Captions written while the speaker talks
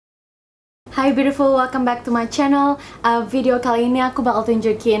Hi beautiful, welcome back to my channel. Video kali ini aku bakal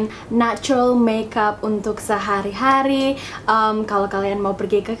tunjukin natural makeup untuk sehari-hari. Kalau kalian mau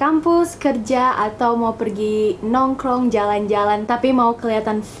pergi ke kampus, kerja, atau mau pergi nongkrong, jalan-jalan tapi mau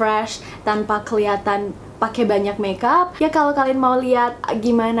kelihatan fresh tanpa kelihatan pakai banyak makeup. Ya kalau kalian mau lihat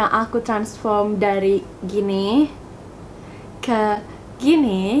gimana aku transform dari gini ke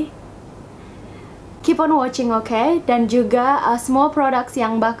gini, keep on watching, okay? Dan juga semua produk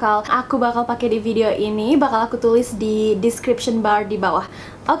yang aku bakal pakai di video ini bakal aku tulis di description bar di bawah.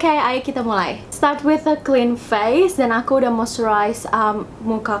 Oke, ayo kita mulai. Start with a clean face, dan aku udah moisturize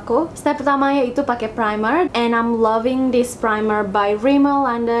mukaku. Step pertama yaitu pakai primer, and I'm loving this primer by Rimmel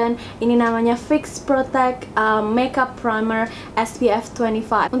London. Ini namanya Fix Protect Makeup Primer SPF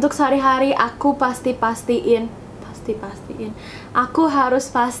 25. Untuk sehari-hari aku pastiin aku harus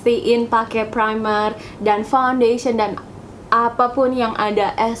pastiin pakai primer dan foundation dan apapun yang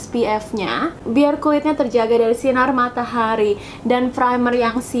ada SPF-nya biar kulitnya terjaga dari sinar matahari. Dan primer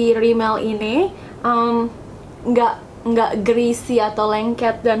yang si Rimmel ini nggak greasy atau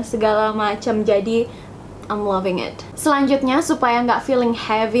lengket dan segala macam, jadi I'm loving it. Selanjutnya, supaya nggak feeling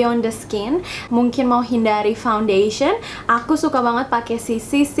heavy on the skin, mungkin mau hindari foundation, aku suka banget pakai si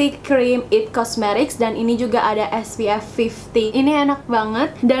CC Cream Cosmetics, dan ini juga ada SPF 50. Ini enak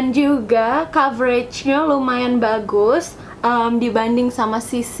banget dan juga coveragenya lumayan bagus dibanding sama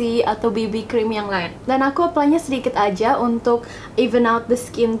CC atau BB cream yang lain. Dan aku apply-nya sedikit aja untuk even out the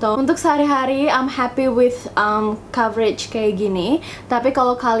skin tone. Untuk sehari-hari, I'm happy with coverage kayak gini. Tapi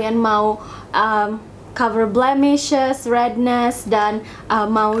kalau kalian mau cover blemishes, redness, dan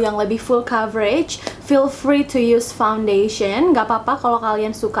mau yang lebih full coverage, feel free to use foundation. Gak apa-apa kalau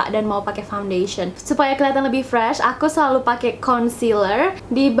kalian suka dan mau pakai foundation. Supaya kelihatan lebih fresh, aku selalu pakai concealer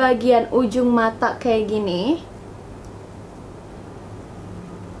di bagian ujung mata kayak gini.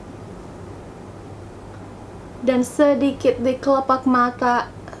 Dan sedikit di kelopak mata,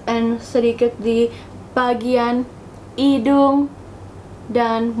 dan sedikit di bagian hidung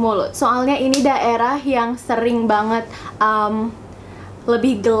dan mulut. Soalnya ini daerah yang sering banget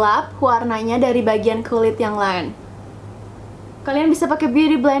lebih gelap warnanya dari bagian kulit yang lain. Kalian bisa pakai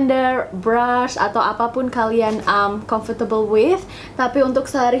beauty blender, brush, atau apapun kalian comfortable with. Tapi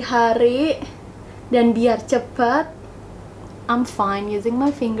untuk sehari-hari dan biar cepet, I'm fine using my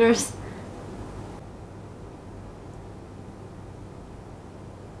fingers.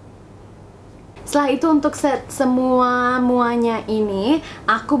 Setelah itu, untuk set muanya ini,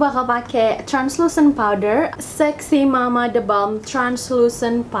 aku bakal pakai translucent powder, Sexy Mama The Balm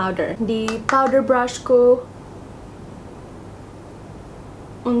translucent powder di powder brushku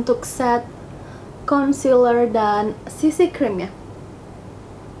untuk set concealer dan CC cream ya.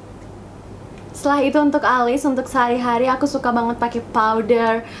 Setelah itu, untuk alis, untuk sehari-hari aku suka banget pakai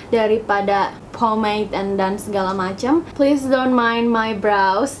powder daripada pomade dan segala macam. Please don't mind my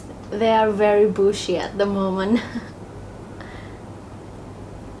brows. They are very bushy at the moment.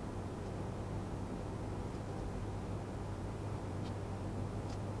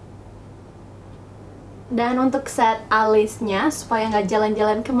 Dan untuk set alisnya, supaya nggak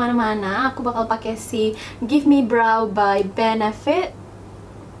jalan-jalan kemana-mana, aku bakal pakai si Gimmie Brow by Benefit.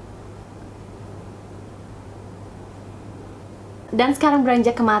 Dan sekarang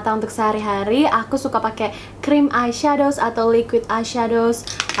beranjak ke mata. Untuk sehari-hari, aku suka pakai cream eyeshadows atau liquid eyeshadows.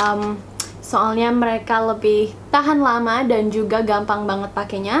 Soalnya mereka lebih tahan lama dan juga gampang banget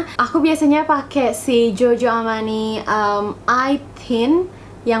pakainya. Aku biasanya pakai si Jojo Amani Eye Tint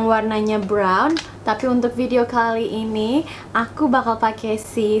yang warnanya brown. Tapi untuk video kali ini, aku bakal pakai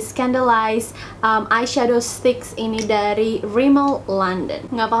si Scandalized eyeshadow sticks ini dari Rimmel London.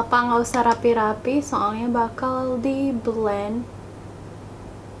 Nggak apa-apa, nggak usah rapi-rapi, soalnya bakal di blend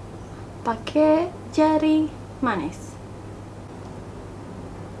pakai jari manis.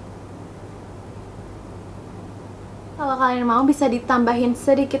 Kalau kalian mau, bisa ditambahin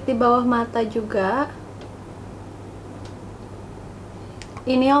sedikit di bawah mata juga.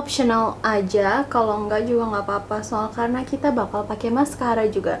 Ini optional aja, kalau enggak juga nggak apa-apa, karena kita bakal pakai mascara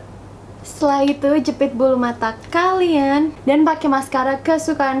juga. Setelah itu, jepit bulu mata kalian dan pakai mascara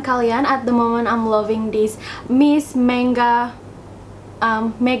kesukaan kalian. At the moment, I'm loving this Miss Manga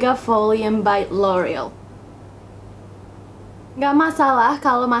Mega Volume by L'Oreal. Gak masalah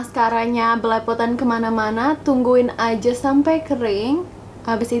kalau mascaranya belepotan kemana-mana, tungguin aja sampai kering.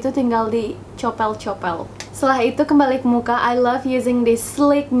 Habis itu tinggal dicopel-copel. Setelah itu, kembali ke muka. I love using this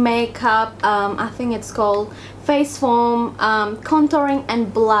sleek makeup, I think it's called Face Foam Contouring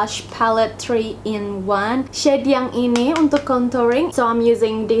and Blush Palette 3-in-1. Shade yang ini untuk contouring, so I'm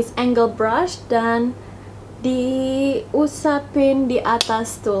using this angle brush. Dan diusapin di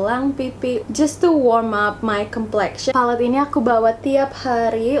atas tulang pipi just to warm up my complexion. Palette ini aku bawa tiap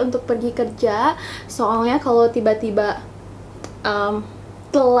hari untuk pergi kerja, soalnya kalau tiba-tiba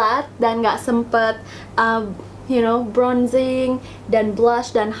telat dan nggak sempet bronzing dan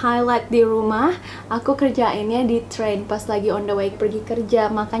blush dan highlight di rumah, aku kerjainnya di train pas lagi on the way pergi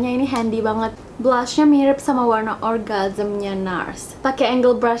kerja. Makanya ini handy banget. Blushnya mirip sama warna Orgasmnya NARS. Pakai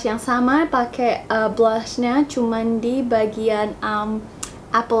angle brush yang sama, pakai blushnya cuman di bagian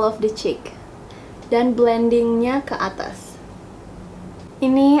apple of the cheek dan blendingnya ke atas.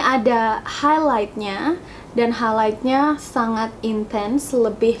 Ini ada highlightnya, dan highlightnya sangat intens,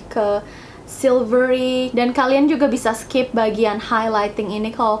 lebih ke silvery, dan kalian juga bisa skip bagian highlighting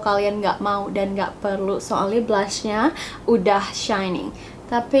ini kalau kalian nggak mau dan nggak perlu, soalnya blushnya udah shining.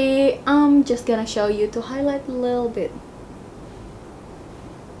 Tapi I'm just gonna show you to highlight a little bit.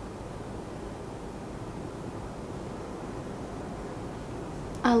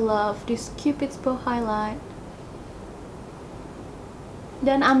 I love this Cupid's bow highlight.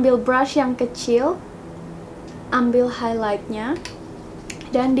 Dan ambil brush yang kecil, ambil highlightnya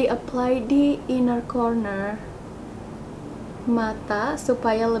dan di-apply di inner corner mata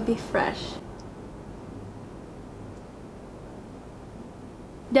supaya lebih fresh.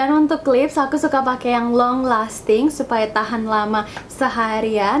 Dan untuk lips, aku suka pakai yang long lasting supaya tahan lama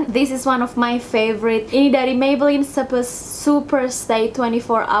seharian. This is one of my favorite. Ini dari Maybelline Super Stay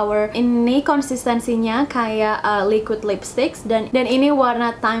 24 Hour. Ini konsistensinya kayak liquid lipsticks, dan ini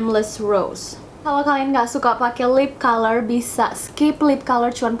warna Timeless Rose. Kalau kalian nggak suka pakai lip color, bisa skip lip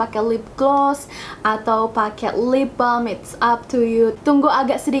color, cuman pakai lip gloss atau pakai lip balm, it's up to you. Tunggu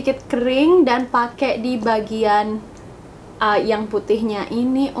agak sedikit kering dan pakai di bagian yang putihnya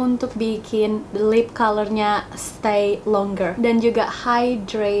ini untuk bikin lip colornya stay longer dan juga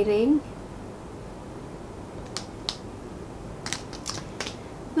hydrating.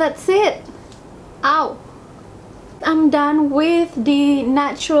 That's it. Ow. I'm done with the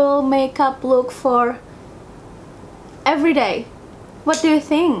natural makeup look for every day. What do you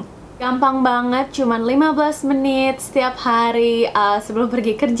think? Gampang banget, cuman 15 menit setiap hari sebelum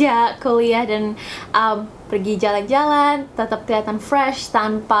pergi kerja, kuliah, dan pergi jalan-jalan, tetap kelihatan fresh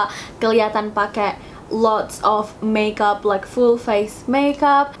tanpa kelihatan pakai lots of makeup, like full face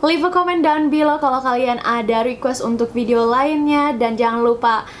makeup. Leave a comment down below kalau kalian ada request untuk video lainnya, dan jangan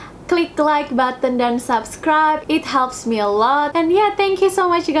lupa klik like button dan subscribe, it helps me a lot. And yeah, thank you so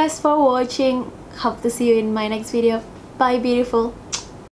much you guys for watching. Hope to see you in my next video. Bye beautiful.